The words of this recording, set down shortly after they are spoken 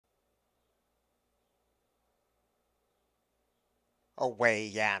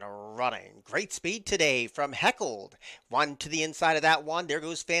Away and running. Great speed today from Heckled. One to the inside of that one. There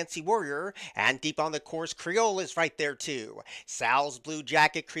goes Fancy Warrior. And deep on the course, Creole is right there too. Sal's Blue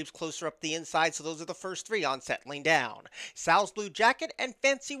Jacket creeps closer up the inside, so those are the first three on settling down. Sal's Blue Jacket and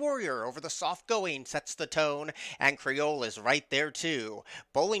Fancy Warrior over the soft going sets the tone. And Creole is right there too.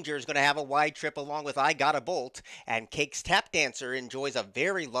 Bollinger is going to have a wide trip along with I Got a Bolt. And Cake's Tap Dancer enjoys a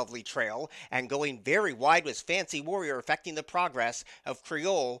very lovely trail. And going very wide was Fancy Warrior, affecting the progress of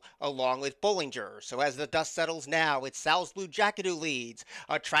Creole along with Bollinger. So as the dust settles now, it's Sal's Blue Jacket who leads.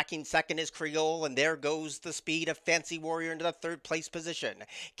 A tracking second is Creole, and there goes the speed of Fancy Warrior into the third place position.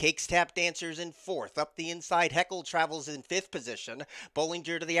 Cake's Tap Dancers in fourth. Up the inside, Heckle travels in fifth position.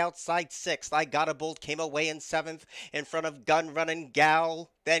 Bollinger to the outside sixth. I Got a Bolt came away in seventh in front of Gun Running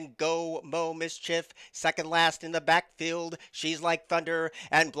Gal. Then Go Mo Mischief, second last in the backfield. She's Like Thunder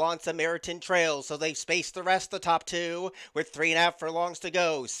and Blonde Samaritan trails, so they've spaced the rest, the top two, with 3.5 furlongs to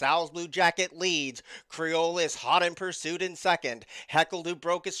go. Sal's Blue Jacket leads. Creole is hot in pursuit in second. Heckled, who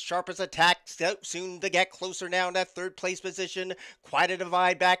broke as sharp as attack, soon to get closer now in that third place position. Quite a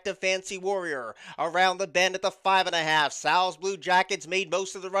divide back to Fancy Warrior. Around the bend at the 5.5. Sal's Blue Jacket's made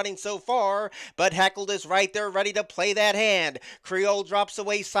most of the running so far, but Heckled is right there ready to play that hand. Creole drops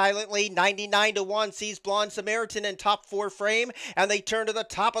away silently. 99-1 sees Blonde Samaritan in top four frame, and they turn to the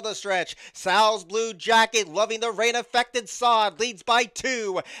top of the stretch. Sal's Blue Jacket, loving the rain-affected sod, leads by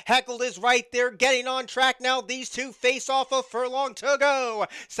 2. Heckled is right there, getting on track now. These two face off, a furlong to go.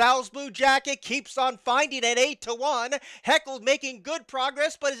 Sal's Blue Jacket keeps on finding at 8-1. Heckled making good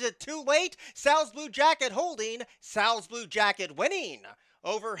progress, but is it too late? Sal's Blue Jacket holding. Sal's Blue Jacket winning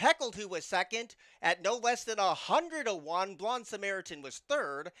over Heckled, who was second, at no less than 100-1. Blonde Samaritan was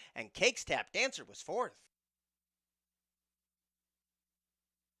third, and Cake's Tap Dancer was fourth.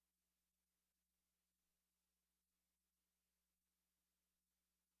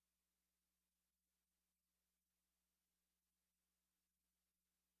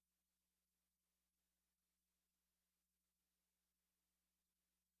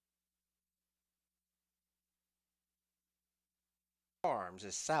 Arms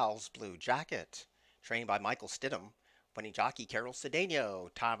is Sal's Blue Jacket, trained by Michael Stidham. Winning jockey Carol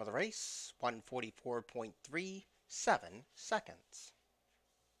Cedeno. Time of the race, 1:44.37 seconds.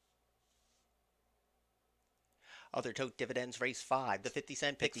 Other tote dividends, race 5. The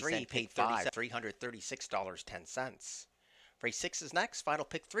 50-cent pick 3 paid $336.10. Race 6 is next. Final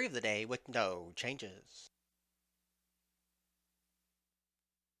pick 3 of the day with no changes.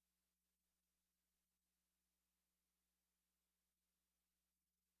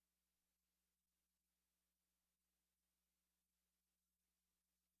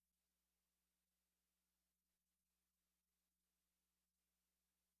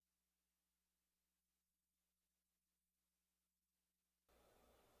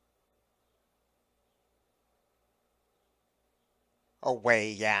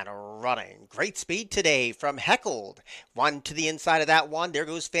 Away and running. Great speed today from Heckled. One to the inside of that one. There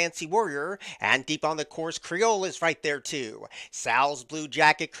goes Fancy Warrior. And deep on the course, Creole is right there too. Sal's Blue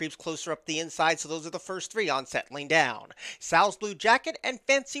Jacket creeps closer up the inside, so those are the first three on settling down. Sal's Blue Jacket and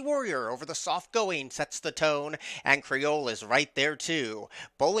Fancy Warrior over the soft going sets the tone. And Creole is right there too.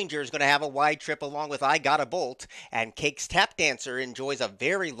 Bollinger is going to have a wide trip along with I Got a Bolt. And Cake's Tap Dancer enjoys a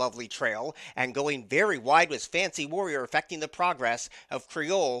very lovely trail. And going very wide was Fancy Warrior, affecting the progress of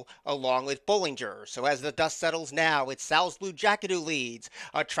Creole along with Bollinger. So as the dust settles now, it's Sal's Blue Jacket who leads.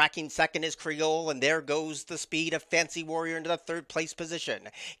 A tracking second is Creole, and there goes the speed of Fancy Warrior into the third place position.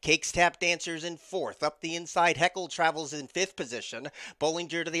 Cake's Tap Dancers in fourth. Up the inside, Heckle travels in fifth position.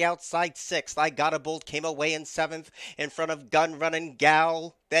 Bollinger to the outside sixth. I Got a Bolt came away in seventh in front of Gun Running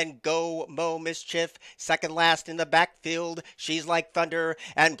Gal. Then Go Mo Mischief, second last in the backfield. She's Like Thunder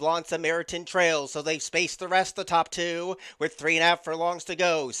and Blonde Samaritan trails, so they've spaced the rest, the top two, with 3.5 furlongs to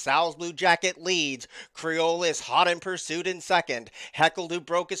go. Sal's Blue Jacket leads. Creole is hot in pursuit in second. Heckled, who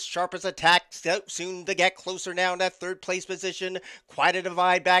broke as sharp as attack, soon to get closer now in that third place position. Quite a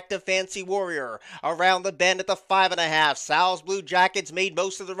divide back to Fancy Warrior. Around the bend at the 5.5. Sal's Blue Jacket's made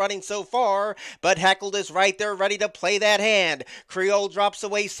most of the running so far, but Heckled is right there ready to play that hand. Creole drops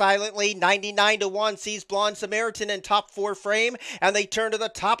away silently. 99-1 sees Blonde Samaritan in top four frame, and they turn to the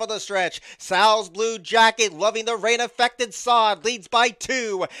top of the stretch. Sal's Blue Jacket, loving the rain-affected sod, leads by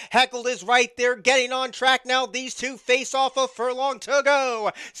 2. Heckled is right there, getting on track now. These two face off, a furlong to go.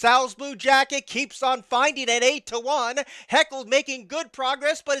 Sal's Blue Jacket keeps on finding at 8-1. Heckled making good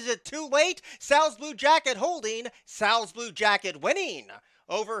progress, but is it too late? Sal's Blue Jacket holding. Sal's Blue Jacket winning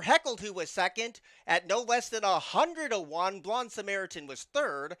over Heckled, who was second, at no less than 100-1. Blonde Samaritan was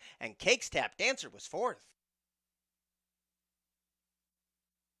third, and Cake's Tap Dancer was fourth.